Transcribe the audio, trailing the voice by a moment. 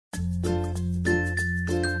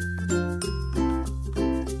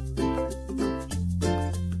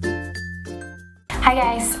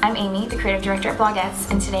Hi guys, I'm Amy, the creative director at Bloguettes,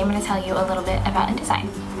 and today I'm going to tell you a little bit about InDesign.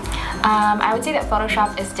 I would say that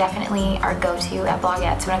Photoshop is definitely our go-to at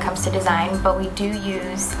Bloguettes when it comes to design, but we do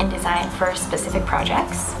use InDesign for specific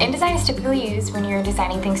projects. InDesign is typically used when you're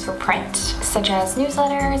designing things for print, such as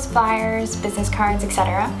newsletters, flyers, business cards,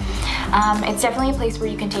 etc. It's definitely a place where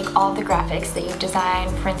you can take all the graphics that you've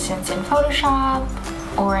designed, for instance in Photoshop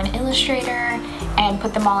or in Illustrator, and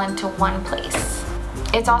put them all into one place.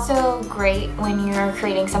 It's also great when you're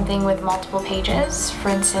creating something with multiple pages, for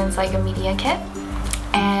instance like a media kit.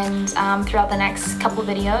 And throughout the next couple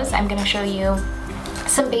videos I'm going to show you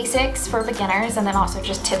some basics for beginners and then also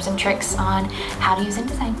just tips and tricks on how to use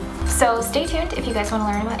InDesign. So stay tuned if you guys want to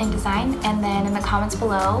learn about InDesign, and then in the comments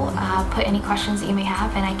below put any questions that you may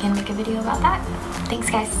have and I can make a video about that. Thanks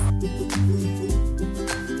guys!